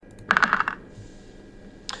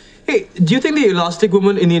Hey, do you think the Elastic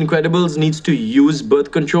Woman in The Incredibles needs to use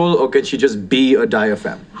birth control, or can she just be a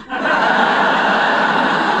diaphragm?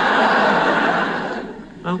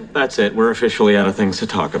 Well, that's it. We're officially out of things to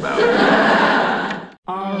talk about.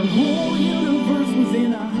 Our whole universe was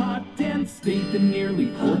in a hot, dense state that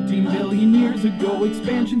nearly 14 billion years ago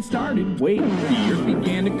expansion started. Wait, the earth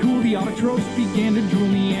began to cool, the autotrophs began to drool,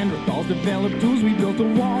 Neanderthals developed tools, we built a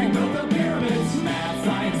wall. We built the pyramids, math,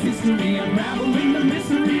 science, history, unraveling the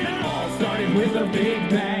mystery that all started with a big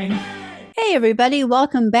bang. Hey, everybody,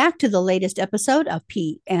 welcome back to the latest episode of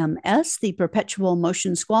PMS, the Perpetual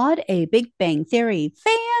Motion Squad, a Big Bang Theory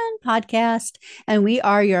fan podcast. And we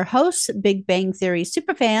are your hosts, Big Bang Theory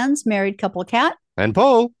superfans, married couple Kat and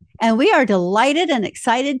Paul. And we are delighted and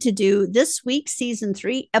excited to do this week's season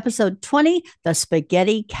 3, episode 20, The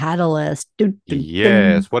Spaghetti Catalyst. Dun, dun,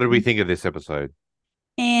 yes. dun. What did we think of this episode?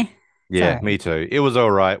 Yeah, right. Me too. It was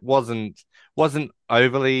all right. Wasn't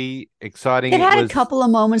overly exciting. It had a couple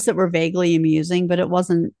of moments that were vaguely amusing, but it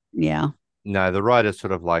wasn't, No, the writers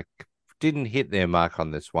sort of didn't hit their mark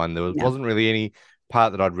on this one. There wasn't really any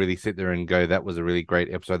part that I'd really sit there and go, that was a really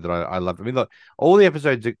great episode that I loved. I mean, look, all the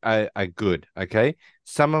episodes are good, okay?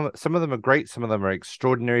 Some of them are great, some of them are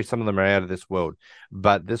extraordinary, some of them are out of this world.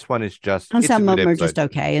 But this one is just... And some of them are just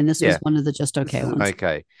okay, and this was one of the just okay ones.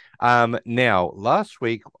 Okay. Now, last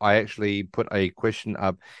week, I actually put a question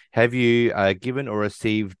up. Have you given or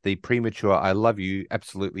received the premature I love you?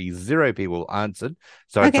 Absolutely zero people answered.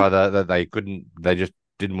 So it's either that they just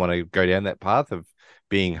didn't want to go down that path of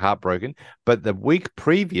being heartbroken. But the week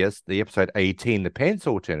previous, the episode 18, the pants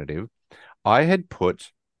alternative, I had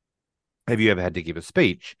put, have you ever had to give a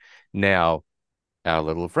speech? Now, our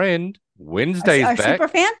little friend Wednesday's our back.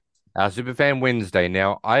 Our superfan Wednesday.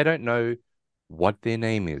 Now, I don't know what their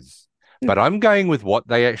name is, but I'm going with what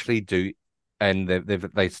they actually do. And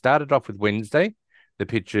they started off with Wednesday. The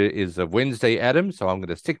picture is of Wednesday Adams, so I'm going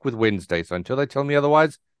to stick with Wednesday. So until they tell me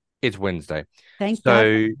otherwise, it's Wednesday. Thank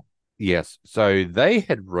you. Yes. So they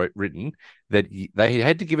had written that they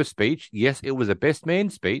had to give a speech. Yes, it was a best man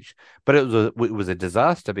speech, but it was a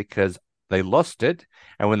disaster because they lost it.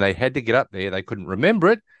 And when they had to get up there, they couldn't remember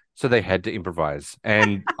it. So they had to improvise.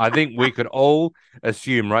 And I think we could all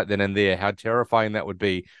assume right then and there how terrifying that would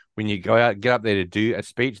be when you go out, get up there to do a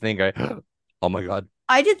speech, and then go, oh my God.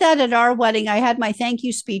 I did that at our wedding. I had my thank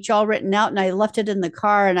you speech all written out and I left it in the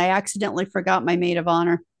car and I accidentally forgot my maid of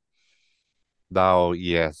honor. Oh,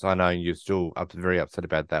 yes, I know you're still very upset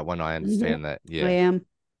about that one. I understand that. Yeah, I am.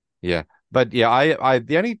 Yeah, but yeah, I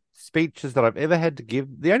the only speeches that I've ever had to give,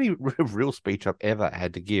 the only real speech I've ever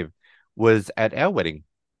had to give was at our wedding.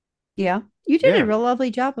 Yeah, you did a real lovely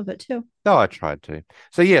job of it too. Oh, I tried to.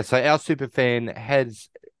 So yeah, so our super fan has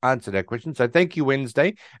answered our question. So thank you,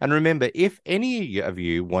 Wednesday. And remember, if any of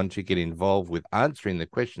you want to get involved with answering the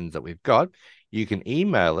questions that we've got, you can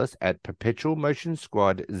email us at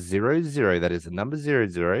perpetualmotionsquad00, that is the number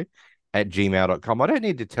 00, at gmail.com. I don't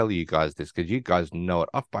need to tell you guys this because you guys know it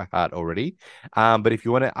off by heart already. But if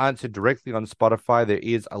you want to answer directly on Spotify, there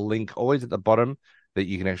is a link always at the bottom that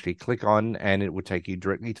you can actually click on and it will take you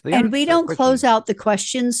directly to the And we don't close out the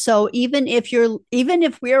questions. So even if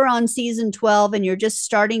we're on season 12 and you're just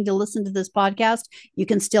starting to listen to this podcast, you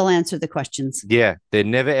can still answer the questions. Yeah, they're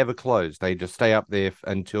never ever closed. They just stay up there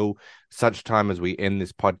until such time as we end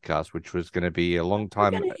this podcast, which was going to be a long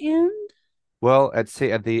time. We're going to end? Well, at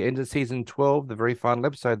the end of season 12, the very final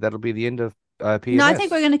episode, that'll be the end of PMS. No, I think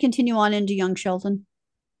we're going to continue on into Young Sheldon.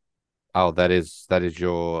 Oh, that is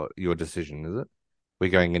your decision, is it? We're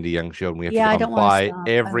going into Young Sheldon. We have to go by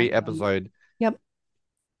every episode. Yep.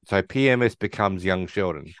 So PMS becomes Young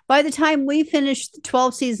Sheldon. By the time we finish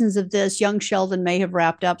 12 seasons of this, Young Sheldon may have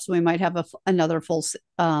wrapped up, so we might have another full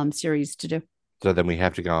series to do. So then we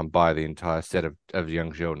have to go and buy the entire set of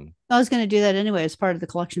Young Sheldon. I was going to do that anyway as part of the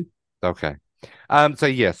collection. Okay. And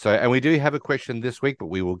we do have a question this week, but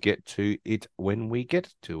we will get to it when we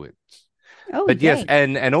get to it. Oh, but yes,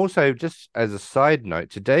 and also just as a side note,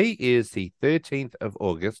 today is the 13th of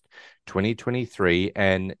August, 2023,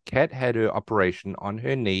 and Kat had her operation on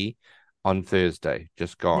her knee on Thursday,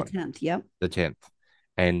 just gone. The 10th, yep. The 10th.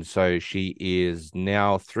 And so she is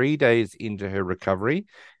now 3 days into her recovery.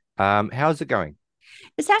 How's it going?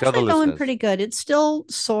 It's actually going pretty good. It's still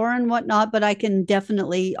sore and whatnot, but I can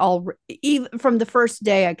definitely even from the first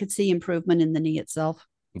day, I could see improvement in the knee itself.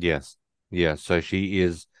 Yes. Yeah. So she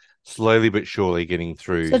is slowly but surely getting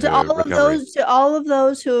through. So to all of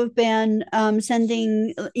those who have been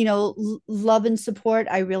sending, love and support,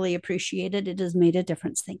 I really appreciate it. It has made a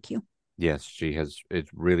difference. Thank you. Yes, she has. It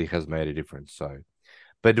really has made a difference. So,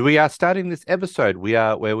 but we are starting this episode. We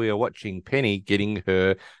are watching Penny getting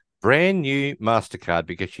her brand new MasterCard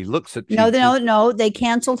because she looks at No. They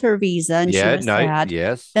canceled her visa and she yeah, was no, sad.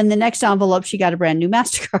 yes. Then the next envelope, she got a brand new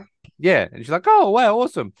MasterCard. Yeah. And she's like, oh wow,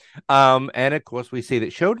 awesome. And of course we see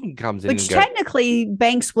that Sheldon comes in Which and goes, technically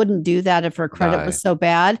banks wouldn't do that if her credit No. was so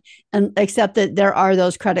bad. And except that there are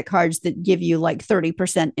those credit cards that give you like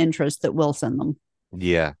 30% interest that will send them.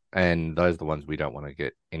 Yeah, and those are the ones we don't want to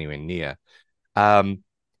get anywhere near.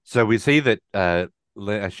 So we see that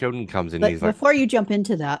Sheldon comes in But and he's like, before you jump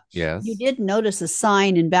into that, yes. you did notice a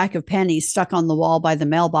sign in back of Penny stuck on the wall by the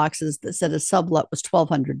mailboxes that said a sublet was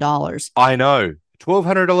 $1,200. I know.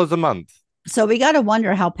 $1,200 a month. So we got to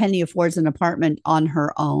wonder how Penny affords an apartment on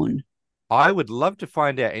her own. I would love to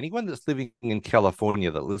find out anyone that's living in California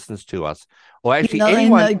that listens to us, or actually In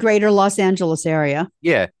anyone the greater Los Angeles area.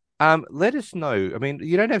 Yeah. Let us know. I mean,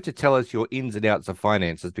 you don't have to tell us your ins and outs of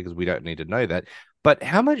finances because we don't need to know that. But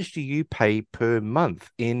how much do you pay per month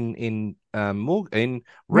in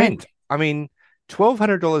rent? I mean,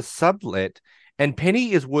 $1,200 sublet, and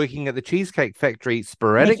Penny is working at the Cheesecake Factory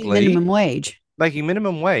sporadically, making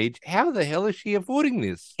minimum wage. How the hell is she affording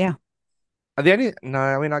this? Yeah. The only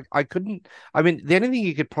I couldn't. I mean, the only thing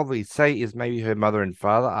you could probably say is maybe her mother and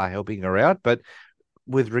father are helping her out, but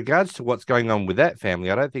with regards to what's going on with that family,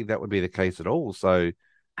 I don't think that would be the case at all. So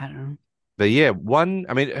I don't know. But yeah,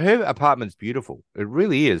 her apartment's beautiful. It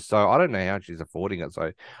really is. So I don't know how she's affording it.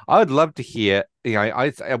 So I would love to hear,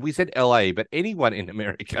 we said LA, but anyone in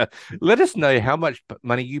America, let us know how much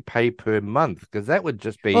money you pay per month, because that would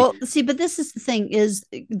just be. Well, see, but this is the thing: is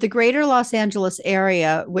the greater Los Angeles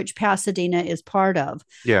area, which Pasadena is part of.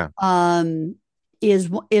 Yeah. Is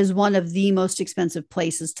one of the most expensive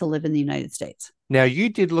places to live in the United States. Now, you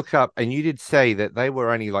did look up and you did say that they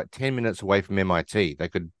were only like 10 minutes away from MIT. They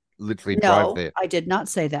could literally drive there. I did not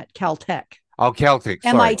say that. Caltech. Oh, Caltech.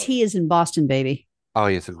 Sorry. MIT is in Boston, baby. Oh,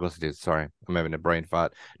 yes, of course it is. Sorry. I'm having a brain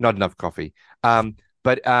fart. Not enough coffee. But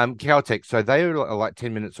Caltech, so they are like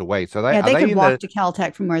 10 minutes away. So they could walk to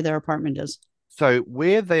Caltech from where their apartment is. So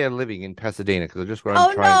where they are living in Pasadena, because I just want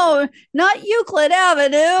to no, not Euclid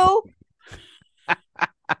Avenue.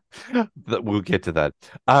 We'll get to that.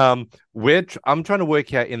 I'm trying to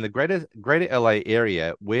work out in the greater LA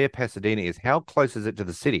area where Pasadena is. How close is it to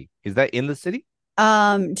the city? Is that in the city?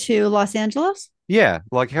 To Los Angeles? Yeah,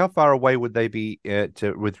 like how far away would they be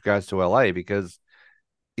with regards to LA? Because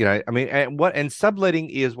and subletting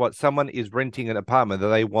is what someone is renting an apartment that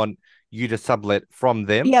they want you to sublet from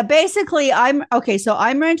them. Yeah, basically, I'm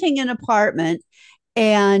renting an apartment.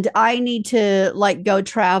 And I need to go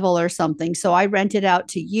travel or something. So I rent it out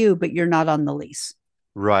to you, but you're not on the lease.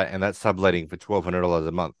 Right. And that's subletting for $1,200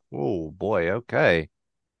 a month. Oh, boy. Okay.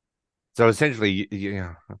 So essentially,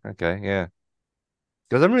 okay. Yeah.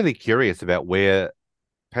 Because I'm really curious about where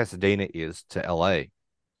Pasadena is to LA.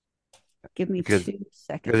 Give me 2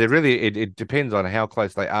 seconds. Because it depends on how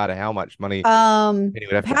close they are to how much money.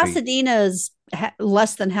 Pasadena is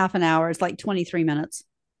less than half an hour. It's like 23 minutes.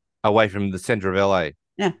 Away from the center of LA.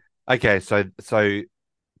 Yeah. Okay, so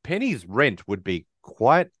Penny's rent would be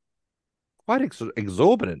quite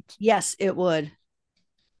exorbitant. Yes, it would.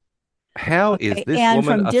 How is this and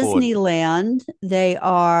woman from Disneyland, they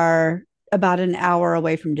are about an hour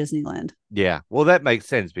away from Disneyland. Yeah, well, that makes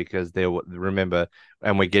sense because remember,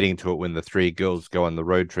 and we're getting to it when the three girls go on the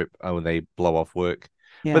road trip when they blow off work.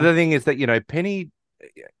 Yeah. But the thing is that Penny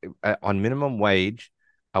on minimum wage,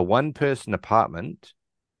 a one-person apartment.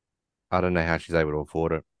 I don't know how she's able to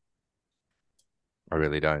afford it. I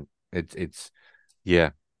really don't. Yeah,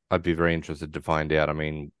 I'd be very interested to find out. I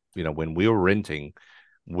mean, when we were renting,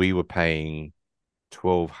 we were paying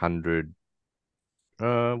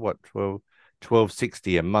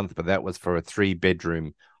 $1,260 a month, but that was for a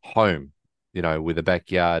 3-bedroom home, with a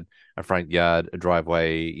backyard, a front yard, a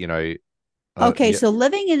driveway, Okay, so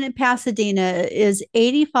living in Pasadena is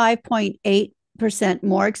 85.8%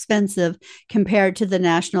 more expensive compared to the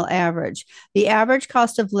national average. The average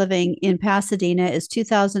cost of living in Pasadena is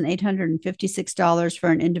 $2,856 for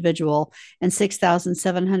an individual and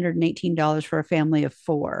 $6,718 for a family of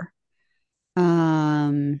 4.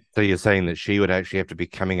 So you're saying that she would actually have to be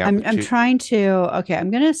coming up. I'm trying to. Okay,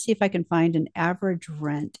 I'm going to see if I can find an average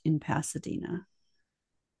rent in Pasadena.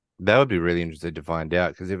 That would be really interesting to find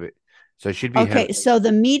out because so she'd be okay. So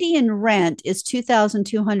the median rent is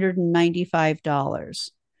 $2,295.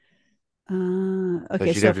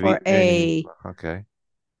 Okay, so for okay,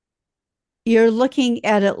 you're looking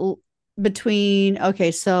at it between.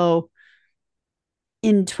 Okay, so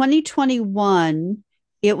in 2021,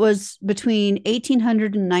 it was between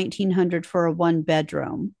 $1,800 and $1,900 for a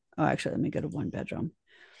 1-bedroom. Oh, actually, let me go to 1-bedroom.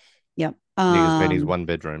 Yep. Penny's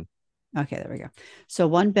 1-bedroom. Okay, there we go. So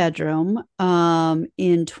one bedroom.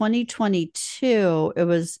 In 2022, it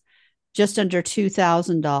was just under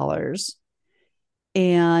 $2,000.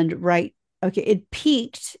 And okay, it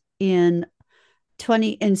peaked in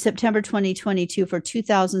September 2022 for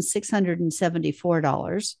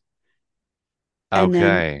 $2,674. And then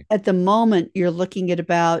Okay. at the moment, you're looking at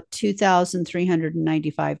about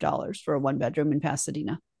 $2,395 for a one bedroom in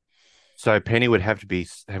Pasadena. So Penny would have to be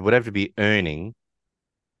earning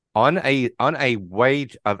on a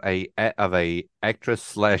wage of a actress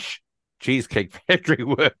slash cheesecake factory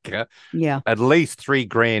worker Yeah. at least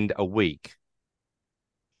 $3,000 a week.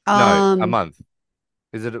 No, a Um, month.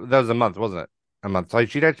 That was a month, wasn't it? A month. So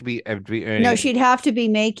she'd have to be no, earning she'd have to be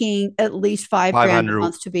making at least 5 grand a 500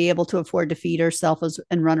 month to be able to afford to feed herself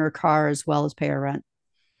and run her car as well as pay her rent.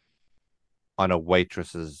 on a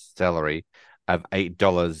waitress's salary of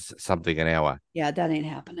 $8 something an hour. Yeah, that ain't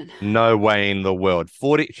happening. No way in the world.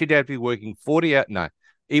 40. She'd have to be working 40 hours. No,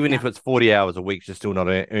 even if Yeah. it's 40 hours a week, she's still not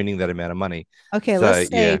earning that amount of money. Okay, So let's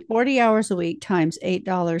say yeah, 40 hours a week times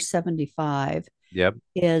 $8.75 yep.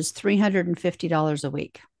 is $350 a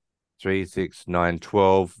week. 3, 6, 9,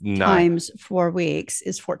 12. No, Times 4 weeks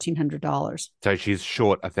is $1,400 so she's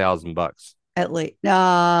short $1,000. at least.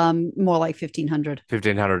 More like 1,500,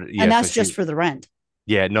 1,500. Yeah, and that's so just for the rent.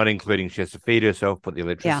 yeah, not including she has to feed herself, put the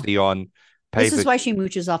electricity on, pay This for is why she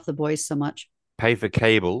mooches off the boys so much. pay for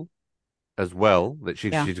cable as well. That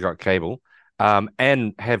Yeah. she's got cable,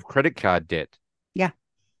 and have credit card debt. Yeah.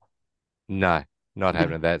 No, not No.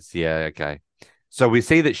 happening. That's yeah, okay. So we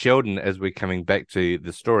see that Sheldon, as we're coming back to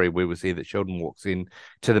the story, where we see that Sheldon walks in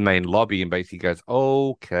to the main lobby and basically goes,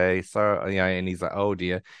 "Okay, so and he's like, oh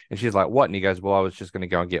dear," and she's like, "What?" And he goes, "Well, I was just going to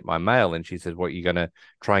go and get my mail," and she says, "What? You're going to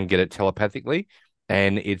try and get it telepathically?"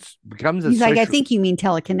 And it becomes a He's like, I social, think you mean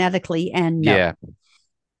telekinetically, and no. yeah,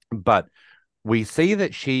 but we see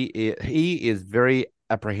that he is very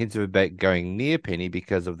apprehensive about going near Penny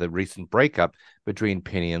because of the recent breakup between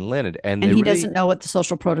Penny and Leonard, And he doesn't know what the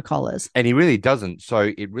social protocol is. and he really doesn't.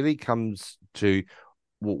 So it really comes to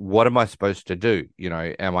what am I supposed to do?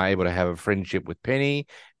 Am I able to have a friendship with Penny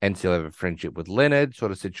and still have a friendship with Leonard,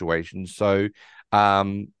 sort of situation? So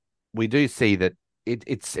we do see that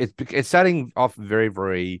it's starting off very,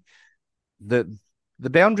 very the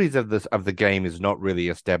boundaries of the game is not really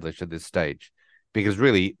established at this stage, because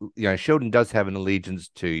really, Sheldon does have an allegiance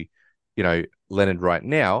to, Leonard right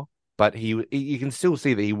now, but you can still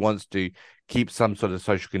see that he wants to keep some sort of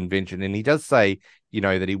social convention, and he does say,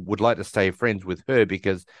 that he would like to stay friends with her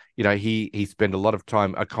because, he spent a lot of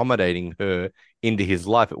time accommodating her into his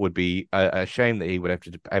life. It would be a shame that he would have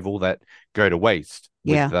to have all that go to waste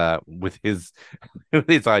with his with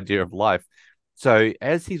his idea of life. So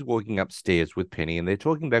as he's walking upstairs with Penny, and they're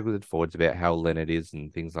talking backwards and forwards about how Leonard is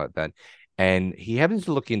and things like that, and he happens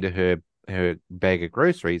to look into her bag of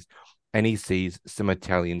groceries, and he sees some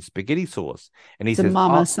Italian spaghetti sauce, and he says,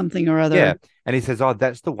 mama "Oh, something or other." yeah," and he says, "Oh,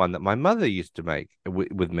 that's the one that my mother used to make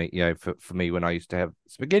with me, for me when I used to have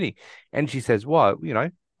spaghetti." And she says, "Well,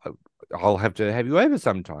 I'll have to have you over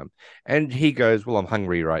sometime." And he goes, "Well, I'm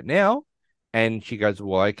hungry right now." And she goes,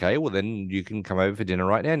 "Well, okay, well then you can come over for dinner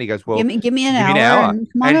right now." And he goes, "Well, give me an hour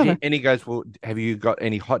and come on over. And he goes, "Well, have you got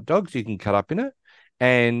any hot dogs you can cut up in it?"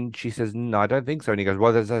 And she says, "No, I don't think so." And he goes,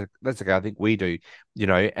 "Well, that's okay. I think we do,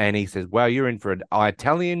 And he says, "Well, you're in for an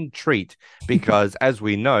Italian treat because, as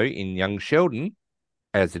we know in young Sheldon,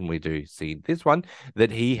 as in we do see this one, that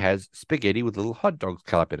he has spaghetti with little hot dogs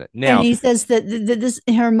cut up in it." Now, and he says that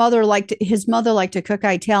his mother liked to cook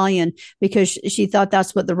Italian because she thought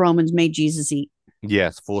that's what the Romans made Jesus eat.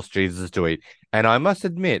 yes, forced Jesus to eat. And I must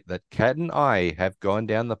admit that Kat and I have gone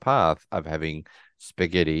down the path of having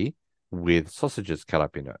spaghetti with sausages cut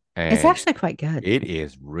up in it. And It's actually quite good. it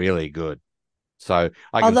is really good. So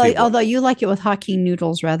I can Although you like it with hockey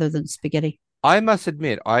noodles rather than spaghetti. I must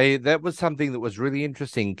admit, that was something that was really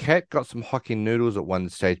interesting. Kat got some hockey noodles at one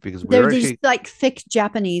stage because They're these like thick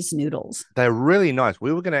Japanese noodles. they're really nice.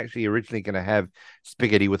 We were originally going to have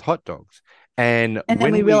spaghetti with hot dogs. And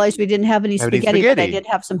then we realized we didn't have any spaghetti, but I did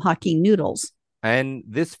have some hockey noodles. And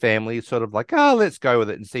this family is sort of like, oh, let's go with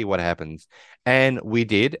it and see what happens. And we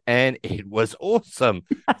did, and it was awesome.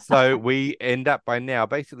 So we end up by now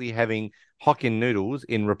basically having Hokkien noodles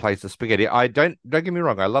in replace of spaghetti. I don't get me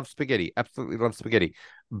wrong, I love spaghetti, absolutely love spaghetti,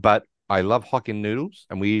 but I love Hokkien noodles,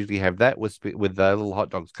 and we usually have that with the little hot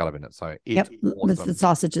dogs cut up in it. So it's awesome. With the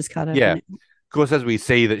sausages cut up. Yeah. In it. Of course, as we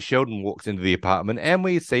see that Sheldon walks into the apartment, and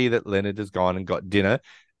we see that Leonard has gone and got dinner.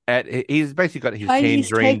 He's basically got his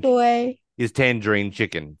takeaway. His tangerine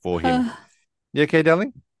chicken for him. You okay,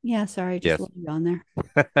 darling? Yeah, sorry, just let you on there.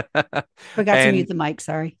 Forgot to mute the mic.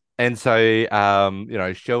 Sorry. And so,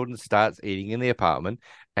 Sheldon starts eating in the apartment.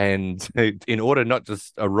 And in order not to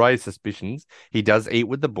arouse suspicions, he does eat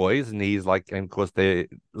with the boys. And he's like, and of course,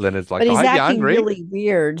 Leonard's like, But he's oh, you're acting hungry. really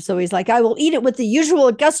weird. So he's like, I will eat it with the usual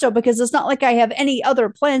gusto because it's not like I have any other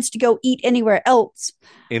plans to go eat anywhere else.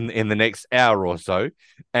 In the next hour or so.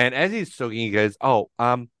 And as he's talking, he goes, oh,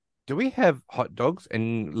 do we have hot dogs?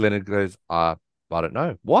 And Leonard goes, I don't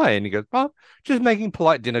know. Why? And he goes, oh, just making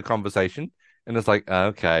polite dinner conversation. And it's like,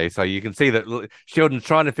 okay, so you can see that Sheldon's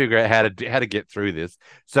trying to figure out how to get through this.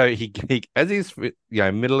 So he as he's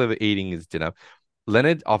middle of eating his dinner,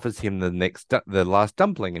 Leonard offers him the last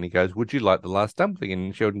dumpling, and he goes, "Would you like the last dumpling?"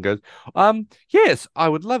 And Sheldon goes, yes, I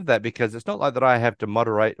would love that because it's not like that I have to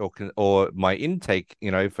moderate or my intake,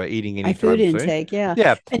 for eating My food anytime soon. intake, yeah.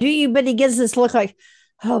 Yeah. But he gives this look like,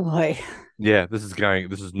 oh boy. Yeah, this is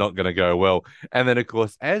not going to go well. And then of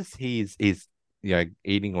course, as he's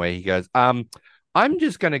eating away, he goes, I'm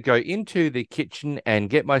just going to go into the kitchen and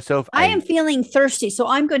get myself. I am feeling thirsty, so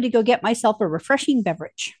I'm going to go get myself a refreshing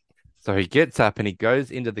beverage. So he gets up and he goes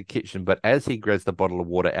into the kitchen, but as he grabs the bottle of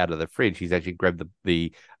water out of the fridge, he's actually grabbed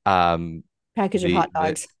the package of hot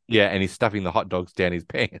dogs. And he's stuffing the hot dogs down his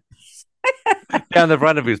pants. Down the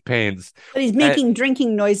front of his pants. But he's making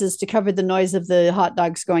drinking noises to cover the noise of the hot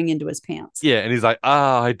dogs going into his pants. Yeah, and he's like,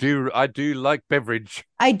 I do like beverage.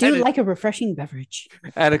 I do like a refreshing beverage.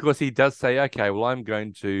 And of course he does say, okay, well,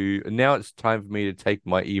 now it's time for me to take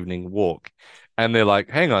my evening walk. And they're like,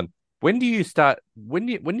 hang on, when do you start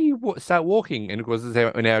walking? And of course, this is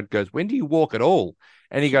how it goes, when do you walk at all?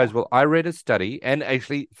 And he goes, well, I read a study, and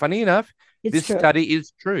actually, funny enough, this study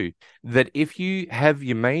is true, that if you have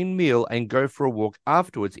your main meal and go for a walk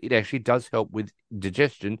afterwards, it actually does help with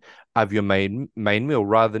digestion of your main meal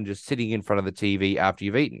rather than just sitting in front of the TV after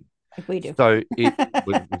you've eaten. Like we do. So which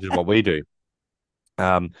is what we do.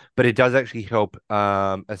 But it does actually help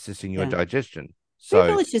assisting your digestion. So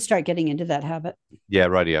maybe let's just start getting into that habit. Yeah,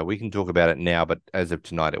 right. Yeah, we can talk about it now, but as of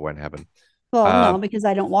tonight, it won't happen. Well, no, because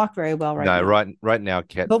I don't walk very well now. Right now,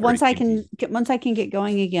 Kat. But once I can get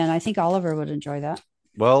going again, I think Oliver would enjoy that.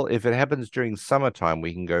 Well, if it happens during summertime,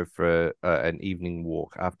 we can go for an evening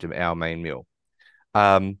walk after our main meal.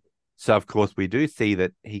 So of course we do see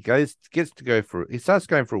that he starts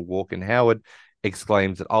going for a walk, and Howard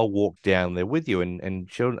exclaims that I'll walk down there with you,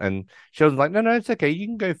 and Sheldon's like, no, it's okay, you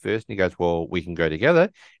can go first. And he goes, well, we can go together.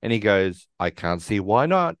 And he goes, I can't see why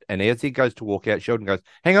not. And as he goes to walk out, Sheldon goes,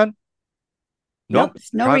 hang on. Nope,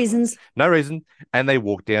 no reasons. No reason. And they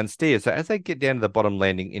walk downstairs. So as they get down to the bottom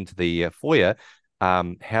landing into the foyer,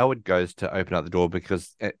 Howard goes to open up the door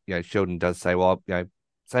because Sheldon does say, well,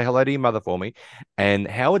 say hello to your mother for me. And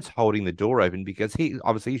Howard's holding the door open because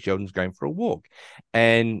Sheldon's going for a walk.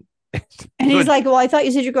 And he's like, well, I thought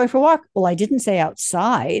you said you're going for a walk. Well, I didn't say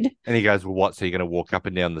outside. And he goes, well, what? So you're going to walk up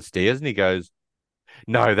and down the stairs? And he goes,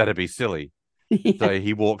 no, that'd be silly. Yeah. So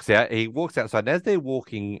he walks outside. And as they're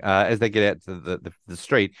walking, as they get out to the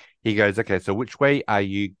street, he goes, okay, so which way are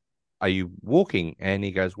you walking? And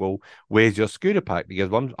he goes, well, where's your scooter parked? He goes,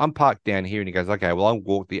 well, I'm parked down here. And he goes, okay, well, I'll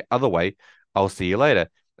walk the other way. I'll see you later.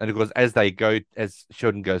 And of course, as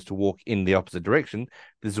Sheldon goes to walk in the opposite direction,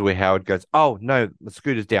 this is where Howard goes, oh, no, the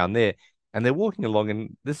scooter's down there. And they're walking along,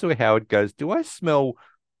 and this is where Howard goes, do I smell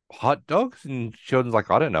hot dogs? And Sheldon's like,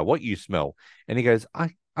 I don't know what you smell. And he goes,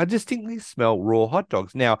 I distinctly smell raw hot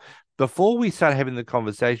dogs. Now, before we start having the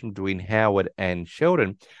conversation between Howard and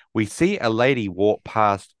Sheldon, we see a lady walk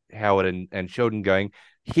past Howard and Sheldon going,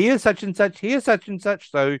 here's such and such, here's such and such.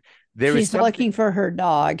 So she's looking for her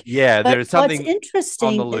dog. Yeah, there is something. What's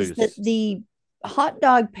interesting is that the hot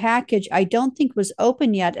dog package, I don't think was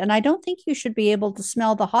open yet, and I don't think you should be able to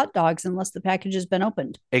smell the hot dogs unless the package has been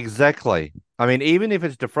opened. Exactly. I mean, even if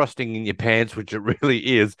it's defrosting in your pants, which it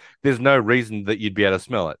really is, there's no reason that you'd be able to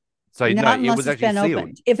smell it. So not no, it was actually sealed.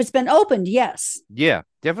 Opened. If it's been opened, yes. Yeah,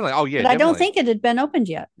 definitely. Oh, yeah, but definitely. I don't think it had been opened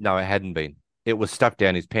yet. No, it hadn't been. It was stuffed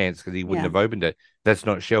down his pants because he wouldn't have opened it. That's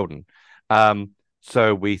not Sheldon.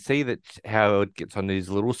 So we see that Howard gets on his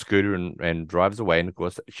little scooter and drives away. And of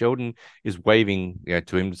course, Sheldon is waving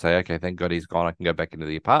to him to say, okay, thank God he's gone. I can go back into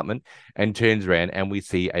the apartment, and turns around and we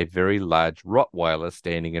see a very large Rottweiler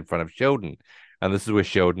standing in front of Sheldon. And this is where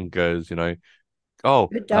Sheldon goes, oh,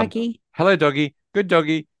 good doggy. Hello, doggy. Good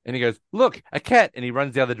doggy. And he goes, look, a cat. And he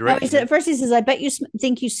runs the other direction. First he says, I bet you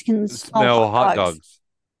think you can smell hot dogs.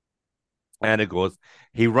 And of course,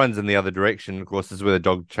 he runs in the other direction. Of course, this is where the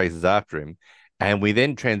dog chases after him. And we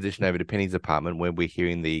then transition over to Penny's apartment where we're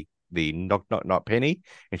hearing the knock, knock, knock, Penny.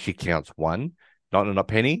 And she counts 1, knock, knock, knock,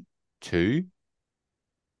 Penny, 2.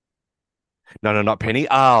 No, not Penny.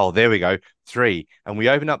 Oh, there we go. 3. And we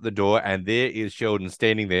open up the door, and there is Sheldon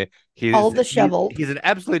standing there. All disheveled. He's an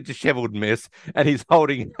absolute disheveled mess, and he's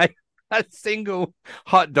holding a single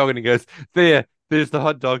hot dog, and he goes, there's the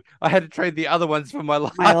hot dog. I had to trade the other ones for my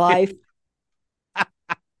life. My life.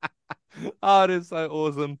 Oh, it is so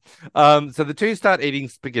awesome. So the two start eating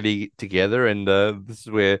spaghetti together, and this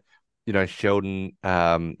is where Sheldon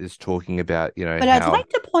is talking about But I'd like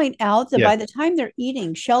to point out that by the time they're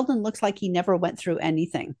eating, Sheldon looks like he never went through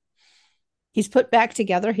anything. He's put back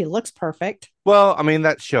together. He looks perfect. Well, I mean,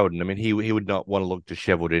 that's Sheldon. I mean, he would not want to look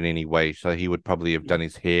disheveled in any way, so he would probably have done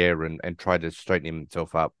his hair and tried to straighten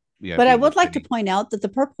himself up. But I would like to point out that the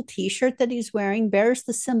purple T-shirt that he's wearing bears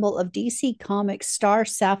the symbol of DC Comics Star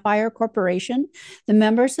Sapphire Corporation, the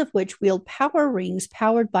members of which wield power rings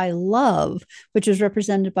powered by love, which is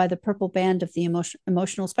represented by the purple band of the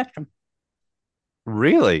emotional spectrum.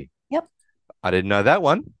 Really? Yep. I didn't know that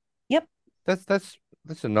one. Yep.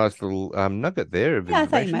 That's a nice little nugget there of information. I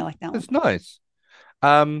thought you might like that one. That's nice.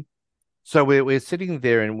 So we're sitting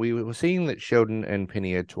there, and we were seeing that Sheldon and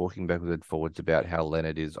Penny are talking backwards and forwards about how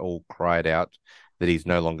Leonard is all cried out, that he's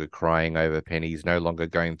no longer crying over Penny, he's no longer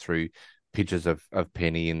going through pictures of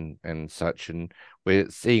Penny and such. And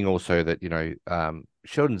we're seeing also that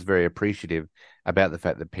Sheldon's very appreciative about the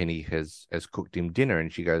fact that Penny has cooked him dinner,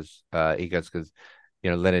 and he goes because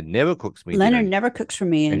Leonard never cooks me Leonard dinner. never cooks for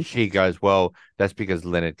me, and she goes, well, that's because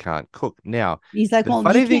Leonard can't cook. Now he's like, well,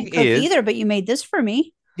 you can't cook either, but you made this for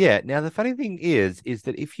me. Yeah. Now, the funny thing is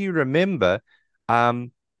that if you remember, at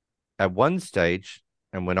one stage,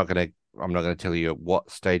 and I'm not going to tell you what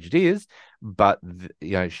stage it is, but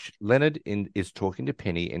Leonard is talking to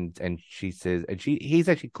Penny, and she says, and he's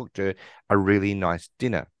actually cooked her a really nice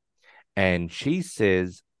dinner, and she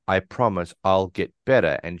says, I promise I'll get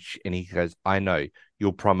better, and he goes, I know,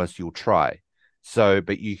 you'll promise you'll try. So,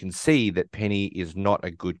 but you can see that Penny is not a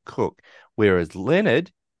good cook, whereas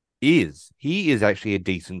Leonard he is actually a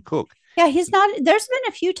decent cook. Yeah, he's not. There's been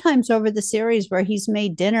a few times over the series where he's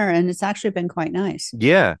made dinner and it's actually been quite nice.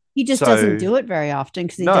 Yeah. He just doesn't do it very often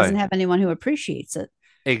because he doesn't have anyone who appreciates it.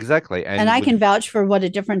 Exactly. And I can vouch for what a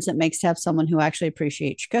difference it makes to have someone who actually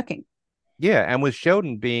appreciates cooking. Yeah. And with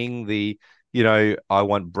Sheldon being I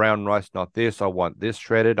want brown rice, not this. I want this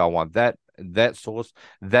shredded. I want that sauce,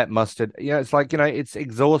 that mustard. It's like, it's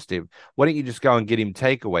exhaustive. Why don't you just go and get him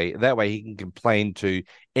takeaway? That way he can complain to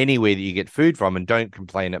anywhere that you get food from, and don't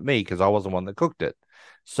complain at me because I wasn't one that cooked it.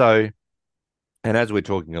 So, and as we're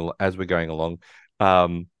going along,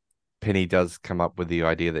 Penny does come up with the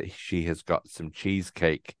idea that she has got some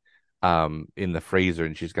cheesecake in the freezer,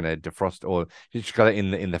 and she's going to defrost, or she's got it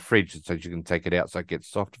in the fridge so she can take it out so it gets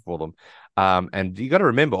softer for them. And you got to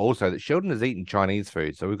remember also that Sheldon has eaten Chinese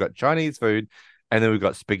food, so we've got Chinese food, and then we've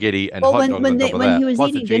got spaghetti and hot dogs on top of that. When he was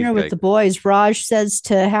eating dinner with the boys, Raj says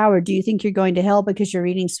to Howard, "Do you think you're going to hell because you're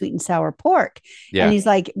eating sweet and sour pork?" Yeah. And he's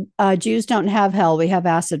like, "Jews don't have hell; we have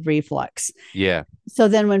acid reflux." Yeah. So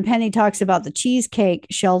then, when Penny talks about the cheesecake,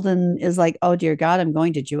 Sheldon is like, "Oh dear God, I'm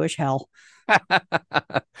going to Jewish hell."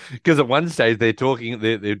 Because at one stage they're talking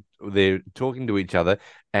to each other,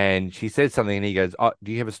 and she says something, and he goes, "Oh,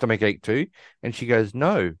 do you have a stomach ache too?" And she goes,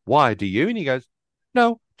 "No. Why? Do you?" And he goes,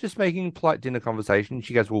 "No, just making polite dinner conversation."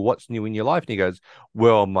 She goes, "Well, what's new in your life?" And he goes,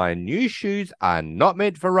 "Well, my new shoes are not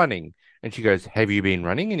meant for running." And she goes, "Have you been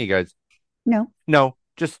running?" And he goes, "No,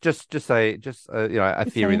 just say a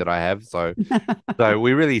theory that I have." So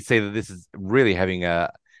we really see that this is really having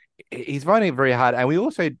he's finding it very hard. And we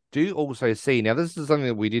also see, now this is something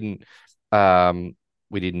that we didn't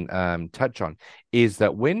touch on, is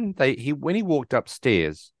that when he walked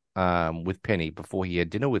upstairs with Penny before he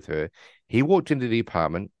had dinner with her, he walked into the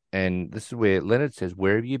apartment, and this is where Leonard says,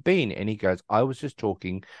 "Where have you been?" And he goes, "I was just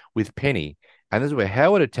talking with Penny." And this is where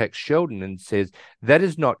Howard attacks Sheldon and says, "That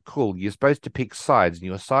is not cool. You're supposed to pick sides, and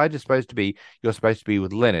your side is supposed to be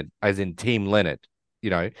with Leonard, as in Team Leonard.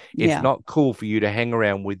 It's not cool for you to hang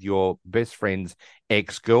around with your best friend's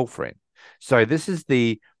ex-girlfriend." So this is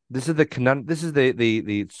the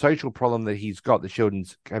social problem that he's got, that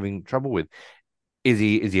Sheldon's having trouble with. Is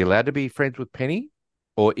he allowed to be friends with Penny,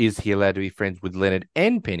 or is he allowed to be friends with Leonard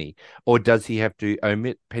and Penny, or does he have to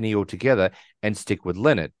omit Penny altogether and stick with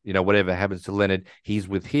Leonard? Whatever happens to Leonard, he's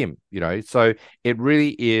with him. So it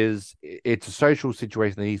really is. It's a social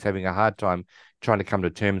situation that he's having a hard time trying to come to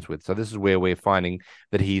terms with. So this is where we're finding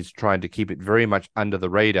that he's trying to keep it very much under the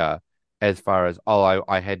radar, as far as,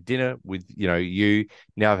 I had dinner with you,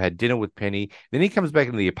 now I've had dinner with Penny. Then he comes back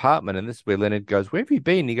into the apartment, and this is where Leonard goes, "Where have you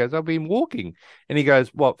been?" He goes, "I've been walking." And he goes,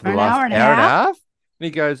 "What, for the last hour and a half?" And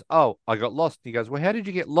he goes, "Oh, I got lost." He goes, "Well, how did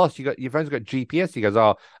you get lost? Your phone's got GPS." He goes,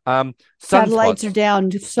 "Oh, Satellites sunspots, are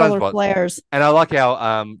down, solar sunspots." flares. And I like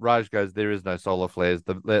how Raj goes, "There is no solar flares.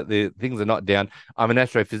 The things are not down. I'm an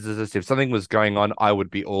astrophysicist. If something was going on, I would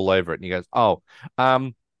be all over it." And he goes, "Oh, my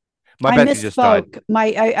I battery just died.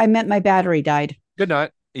 misspoke. I meant my battery died. Good night."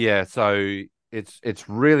 Yeah, so it's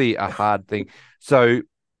really a hard thing. So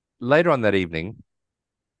later on that evening,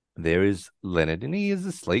 there is Leonard, and he is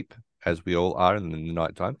asleep, as we all are in the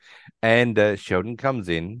nighttime. And Sheldon comes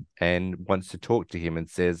in and wants to talk to him and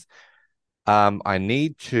says, I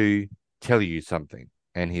need to tell you something.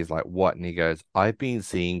 And he's like, "What?" And he goes, "I've been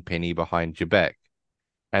seeing Penny behind your back."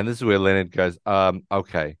 And this is where Leonard goes,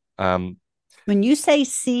 okay. When you say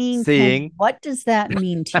seeing, Penny, what does that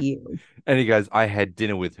mean to you? And he goes, "I had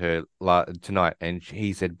dinner with her tonight." And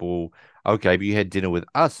he said, "Well, okay, but you had dinner with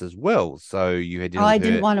us as well. So you had dinner with I her."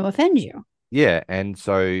 didn't want to offend you. Yeah. And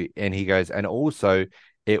he goes, "And also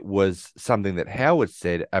it was something that Howard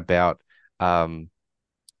said about,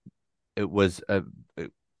 it was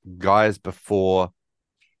guys before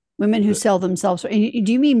Women who sell themselves. Do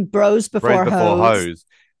you mean bros before hoes?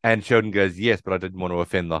 And Sheldon goes, "Yes, but I didn't want to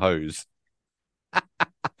offend the hoes."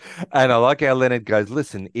 And I like how Leonard goes,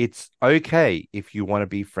 "Listen, it's okay if you want to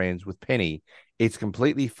be friends with Penny. It's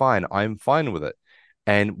completely fine. I'm fine with it."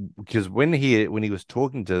 And because when he was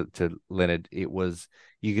talking to Leonard,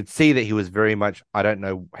 you could see that he was very much, "I don't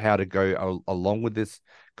know how to go along with this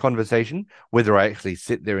conversation, whether I actually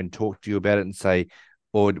sit there and talk to you about it and say,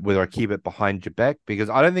 or whether I keep it behind your back." Because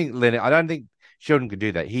I don't think Sheldon could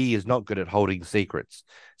do that. He is not good at holding secrets.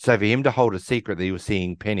 So for him to hold a secret that he was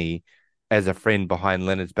seeing Penny as a friend behind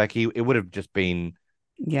Leonard's back, it would have just been,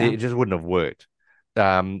 it just wouldn't have worked.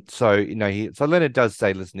 So Leonard does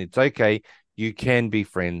say, "Listen, it's okay. You can be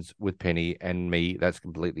friends with Penny and me. That's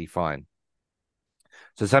completely fine."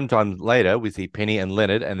 So sometime later, we see Penny and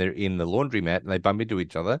Leonard, and they're in the laundromat, and they bump into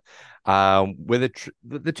each other. Where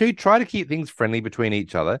the two try to keep things friendly between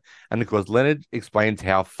each other, and of course, Leonard explains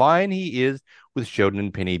how fine he is with Sheldon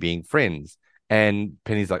and Penny being friends, and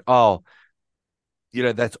Penny's like, "Oh,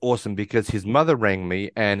 that's awesome, because his mother rang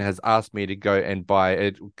me and has asked me to go and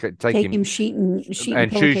take him sheet and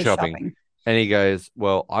shoe shopping." And he goes,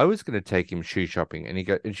 "Well, I was going to take him shoe shopping."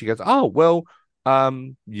 And she goes, "Oh, well,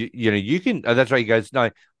 you can." Oh, that's right. He goes, "No,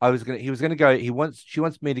 he was going to go. She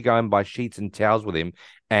wants me to go and buy sheets and towels with him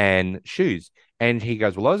and shoes." And he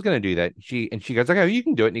goes, "Well, I was going to do that." She goes, "Okay, well, you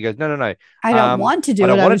can do it." And he goes, "No, no. I don't want to do it.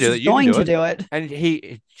 I was just going to do it." And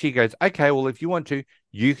she goes, "Okay, well, if you want to,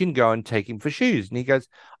 you can go and take him for shoes." And he goes,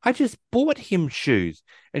 "I just bought him shoes."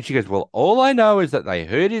 And she goes, "Well, all I know is that they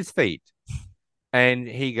hurt his feet." And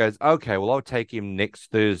he goes, "Okay, well, I'll take him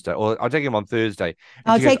next Thursday, or I'll take him on Thursday." And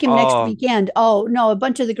I'll take him next weekend. "Oh, no, a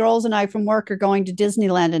bunch of the girls and I from work are going to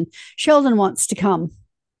Disneyland, and Sheldon wants to come."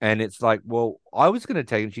 And it's like, "Well, I was going to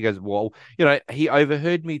take him." She goes, "Well, he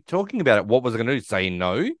overheard me talking about it. What was I going to do? Say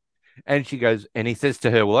no?" And he says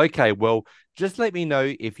to her, "Well, okay, well, just let me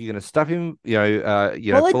know if you're going to stuff him, full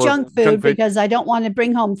of junk food, because I don't want to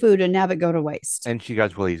bring home food and have it go to waste." And she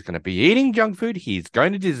goes, "Well, he's going to be eating junk food. He's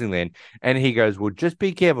going to Disneyland." And he goes, "Well, just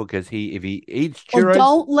be careful, because if he eats churros..." "Well,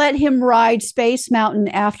 don't let him ride Space Mountain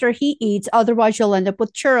after he eats. Otherwise, you'll end up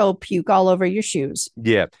with churro puke all over your shoes."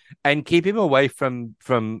 Yeah. "And keep him away from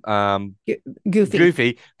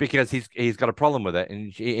Goofy, because he's got a problem with it."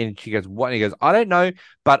 And she goes, "What?" And he goes, "I don't know,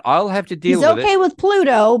 but I'll have to deal with it." He's okay with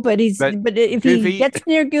Pluto, but if Goofy, he gets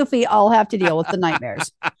near Goofy, I'll have to deal with the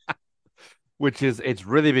nightmares. It's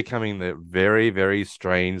really becoming a very, very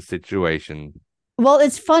strange situation. Well,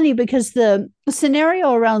 it's funny because the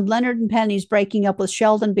scenario around Leonard and Penny's breaking up with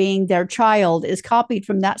Sheldon being their child is copied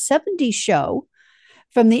from that 70s show,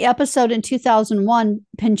 from the episode in 2001,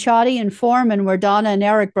 Pinchotti and Foreman, where Donna and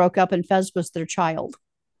Eric broke up and Fez was their child.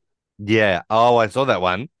 Yeah. Oh, I saw that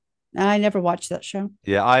one. I never watched that show.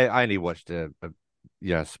 Yeah, I only watched a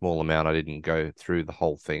small amount. I didn't go through the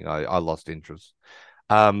whole thing. I lost interest.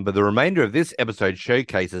 But the remainder of this episode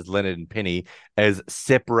showcases Leonard and Penny as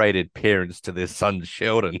separated parents to their son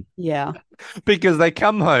Sheldon. Yeah. Because they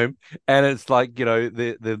come home and it's like,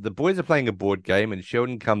 the boys are playing a board game, and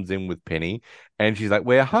Sheldon comes in with Penny, and she's like,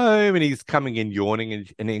 "We're home," and he's coming in yawning,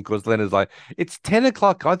 and of course Leonard's like, "It's 10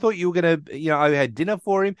 o'clock. I thought you were gonna, I had dinner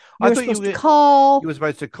for him. I thought you were call. You were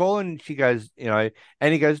supposed to call." And she goes, and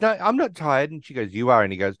he goes, "No, I'm not tired." And she goes, "You are."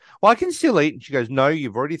 And he goes, "Well, I can still eat." And she goes, "No,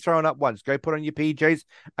 you've already thrown up once. Go put on your PJs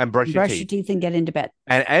shoes and brush your teeth. And get into bed.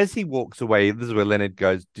 And as he walks away, this is where Leonard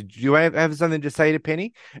goes, did you have something to say to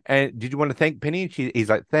Penny? And did you want to thank Penny? And he's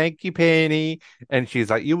like, thank you, Penny. And she's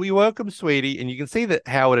like, you're welcome, sweetie. And you can see that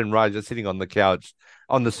Howard and Raj are sitting on the couch,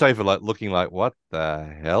 on the sofa, like looking like, what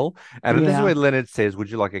the hell? And this is where Leonard says,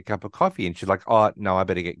 would you like a cup of coffee? And she's like, oh, no, I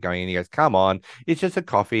better get going. And he goes, come on, it's just a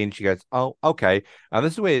coffee. And she goes, oh, okay. And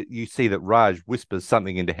this is where you see that Raj whispers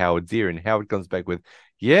something into Howard's ear, and Howard comes back with,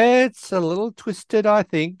 yeah, it's a little twisted, I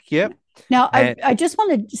think. Yep. Now, I just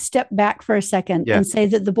want to step back for a second and say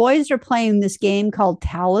that the boys are playing this game called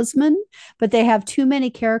Talisman, but they have too many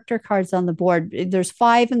character cards on the board. There's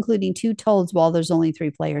 5, including 2 Toads, while there's only 3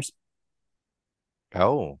 players.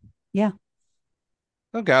 Oh. Yeah.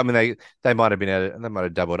 Okay. I mean, they might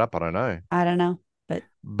have doubled up. I don't know. I don't know.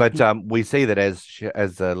 But we see that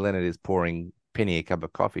as Leonard is pouring Penny a cup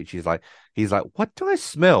of coffee, he's like, what do I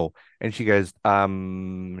smell? And she goes,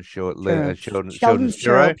 Sheldon's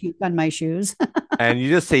churro puke on my shoes. And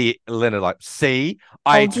you just see Leonard like, see,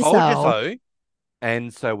 I told you so.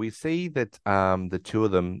 And so we see that the two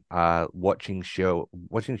of them are watching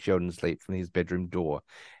Sheldon sleep from his bedroom door.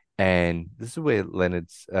 And this is where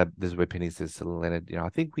Penny says to Leonard, I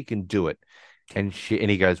think we can do it. And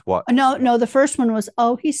he goes, what? No, the first one was,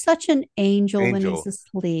 oh, he's such an angel when he's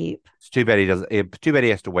asleep. It's too bad he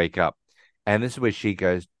has to wake up. And this is where she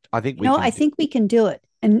goes, I think we can do it.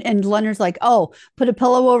 And Leonard's like, oh, put a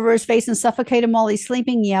pillow over his face and suffocate him while he's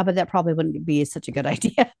sleeping. Yeah, but that probably wouldn't be such a good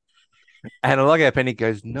idea. And I like how Penny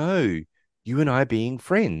goes, no, you and I being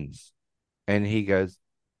friends. And he goes,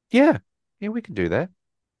 yeah, we can do that.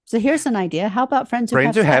 So here's an idea. How about friends who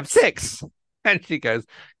have sex? And she goes,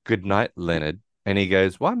 good night, Leonard. And he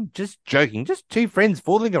goes, well, I'm just joking. Just 2 friends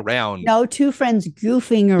fooling around. No, 2 friends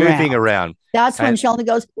goofing around. That's when Sheldon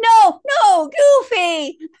goes, no,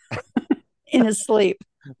 Goofy, in his sleep.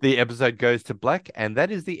 The episode goes to black, and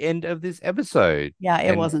that is the end of this episode. Yeah,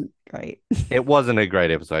 it wasn't great. It wasn't a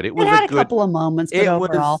great episode. It had a couple of moments, but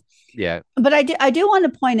overall. Yeah. But I do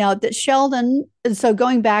want to point out that Sheldon, so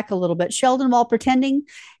going back a little bit, Sheldon, while pretending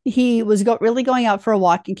he was really going out for a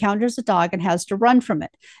walk, encounters a dog and has to run from it.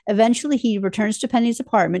 Eventually, he returns to Penny's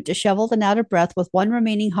apartment, disheveled and out of breath, with one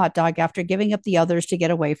remaining hot dog after giving up the others to get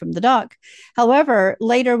away from the dog. However,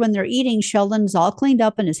 later when they're eating, Sheldon's all cleaned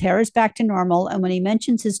up and his hair is back to normal. And when he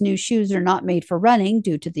mentions his new shoes are not made for running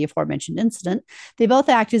due to the aforementioned incident, they both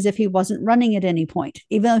act as if he wasn't running at any point,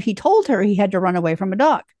 even though he told her he had to run away from a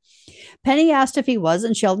dog. Penny asked if he was,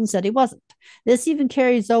 and Sheldon said he wasn't. This even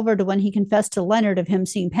carries over to when he confessed to Leonard of him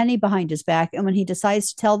seeing Penny behind his back, and when he decides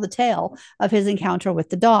to tell the tale of his encounter with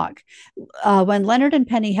the dog. When Leonard and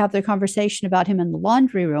Penny have their conversation about him in the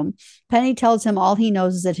laundry room, Penny tells him all he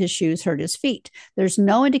knows is that his shoes hurt his feet. There's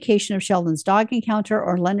no indication of Sheldon's dog encounter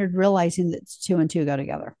or Leonard realizing that 2 and 2 go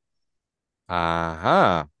together.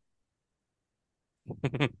 Uh-huh.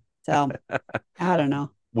 So, I don't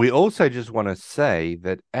know. We also just want to say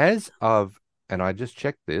that as of, and I just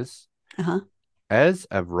checked this, as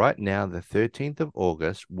of right now, the 13th of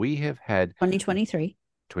August, we have had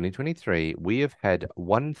 2023, we have had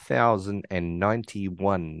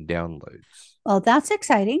 1,091 downloads. Well, that's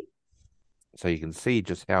exciting. So you can see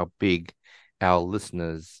just how big our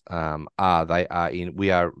listeners are.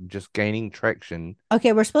 We are just gaining traction.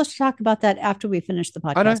 Okay, we're supposed to talk about that after we finish the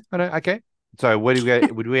podcast. I know. Okay. So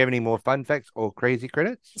would we have any more fun facts or crazy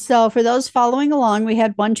credits? So for those following along, we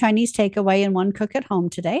had 1 Chinese takeaway and 1 cook at home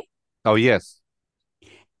today. Oh, yes.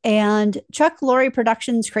 And Chuck Lorre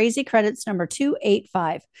Productions crazy credits number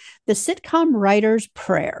 285. The sitcom writer's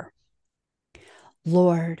prayer.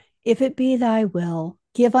 Lord, if it be thy will,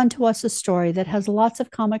 give unto us a story that has lots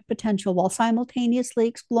of comic potential while simultaneously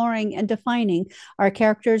exploring and defining our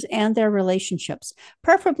characters and their relationships,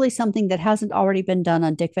 preferably something that hasn't already been done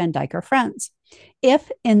on Dick Van Dyke or Friends.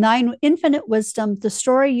 If, in thine infinite wisdom, the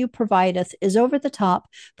story you provideth is over the top,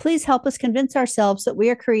 please help us convince ourselves that we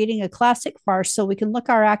are creating a classic farce so we can look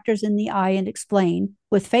our actors in the eye and explain,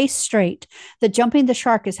 with face straight, that jumping the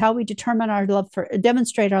shark is how we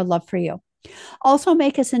demonstrate our love for you. Also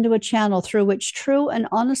make us into a channel through which true and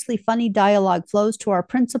honestly funny dialogue flows to our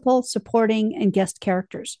principal, supporting, and guest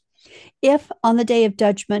characters. If, on the day of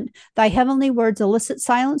judgment, thy heavenly words elicit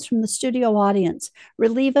silence from the studio audience,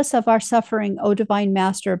 relieve us of our suffering, O divine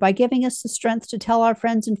master, by giving us the strength to tell our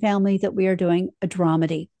friends and family that we are doing a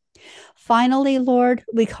dramedy. Finally, Lord,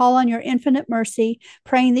 we call on your infinite mercy,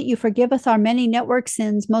 praying that you forgiveth our many network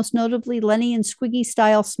sins, most notably Lenny and Squiggy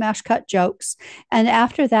style smash cut jokes. And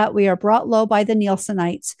after that, we are brought low by the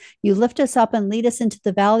Nielsenites. You lift us up and lead us into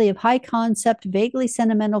the valley of high concept, vaguely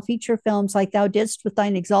sentimental feature films like thou didst with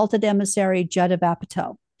thine exalted emissary, Judd of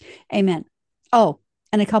Apatow. Amen. Oh,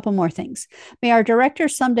 And a couple more things. May our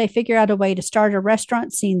directors someday figure out a way to start a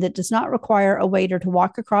restaurant scene that does not require a waiter to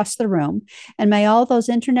walk across the room. And may all those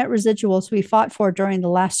internet residuals we fought for during the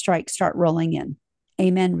last strike start rolling in.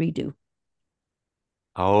 Amen. Redo.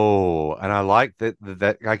 Oh, and I like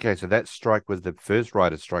that. Okay, so that strike was the first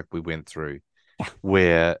writer's strike we went through,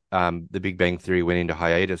 where the Big Bang Theory went into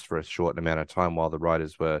hiatus for a short amount of time while the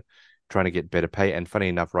writers were trying to get better pay. And funny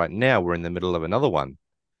enough, right now we're in the middle of another one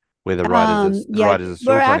where the writers are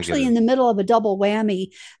still we're trying actually to get in the middle of a double whammy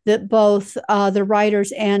that both the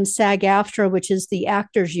writers and SAG-AFTRA, which is the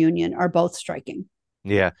actors union, are both striking.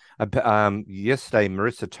 Yeah. Yesterday,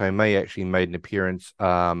 Marissa Tomei actually made an appearance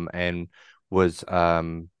and was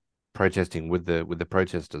protesting with the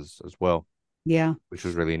protesters as well. Yeah, which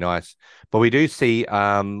was really nice. But we do see,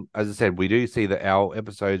 as I said, we do see that our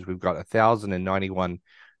episodes, we've got 1,091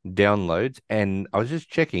 downloads, and I was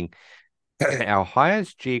just checking our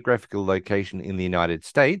highest geographical location in the United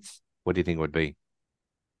States. What do you think it would be?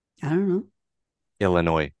 I don't know.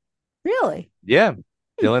 Illinois. Really? Yeah.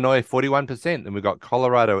 Illinois, 41%. And we've got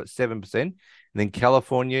Colorado at 7%. And then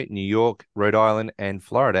California, New York, Rhode Island, and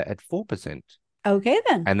Florida at 4%. Okay,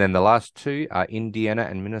 then. And then the last two are Indiana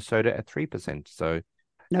and Minnesota at 3%. So, okay,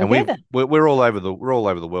 and we're all over the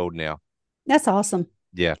world now. That's awesome.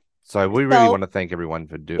 Yeah. So we really want to thank everyone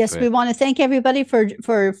for doing. Yes, we want to thank everybody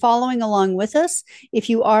for following along with us. If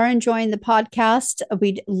you are enjoying the podcast,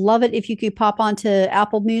 we'd love it if you could pop onto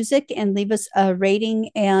Apple Music and leave us a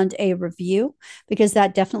rating and a review, because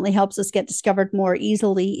that definitely helps us get discovered more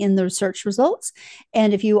easily in the search results.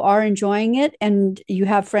 And if you are enjoying it and you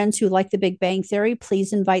have friends who like the Big Bang Theory,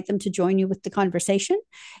 please invite them to join you with the conversation.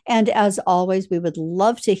 And as always, we would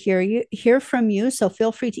love to hear from you. So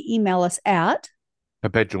feel free to email us at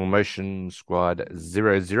Perpetual Motion Squad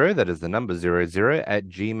 00, that is the number 00 at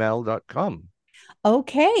gmail.com.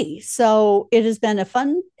 Okay, so it has been a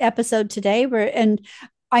fun episode today, and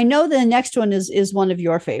I know the next one is one of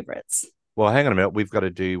your favorites. Well, hang on a minute. We've got to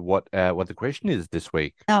do what the question is this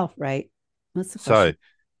week. Oh, right. What's the question? So,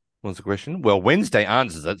 what's the question? Well, Wednesday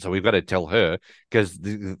answers it, so we've got to tell her, because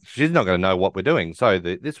she's not going to know what we're doing. So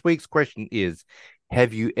this week's question is,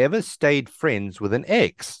 have you ever stayed friends with an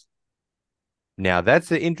ex? Now, that's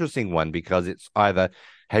an interesting one, because it's either,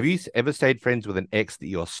 have you ever stayed friends with an ex that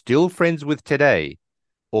you're still friends with today,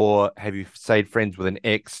 or have you stayed friends with an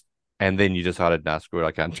ex and then you decided, nah, screw it,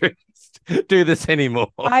 I can't do this anymore?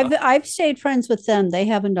 I've stayed friends with them. They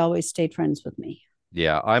haven't always stayed friends with me.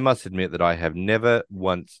 Yeah, I must admit that I have never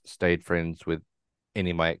once stayed friends with any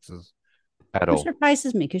of my exes at all. It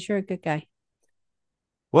surprises me, because you're a good guy.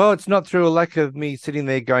 Well, it's not through a lack of me sitting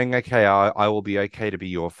there going, okay, I will be okay to be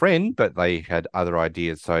your friend, but they had other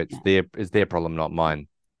ideas. So it's their problem, not mine.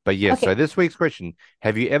 But yes, okay. So this week's question,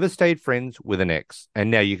 have you ever stayed friends with an ex? And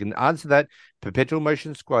now you can answer that, Perpetual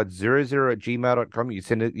Motion Squad 00 at gmail.com. You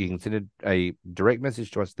can send a direct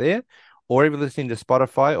message to us there, or if you're listening to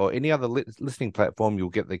Spotify or any other listening platform, you'll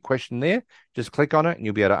get the question there. Just click on it and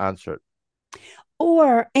you'll be able to answer it.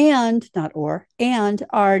 And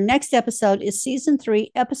our next episode is season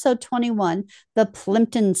 3, episode 21, the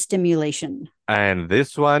Plimpton stimulation. And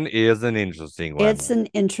this one is an interesting one. It's an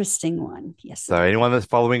interesting one. Yes. So anyone that's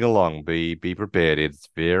following along, be prepared. It's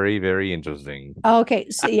very, very interesting.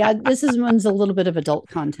 Okay. So yeah, one's a little bit of adult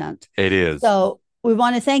content. It is. So we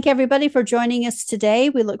want to thank everybody for joining us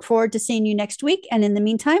today. We look forward to seeing you next week. And in the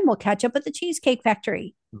meantime, we'll catch up at the Cheesecake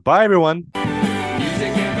Factory. Bye, everyone.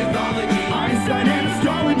 Music and mythology, Einstein and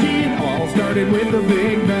astrology, it all started with the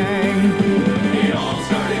Big Bang.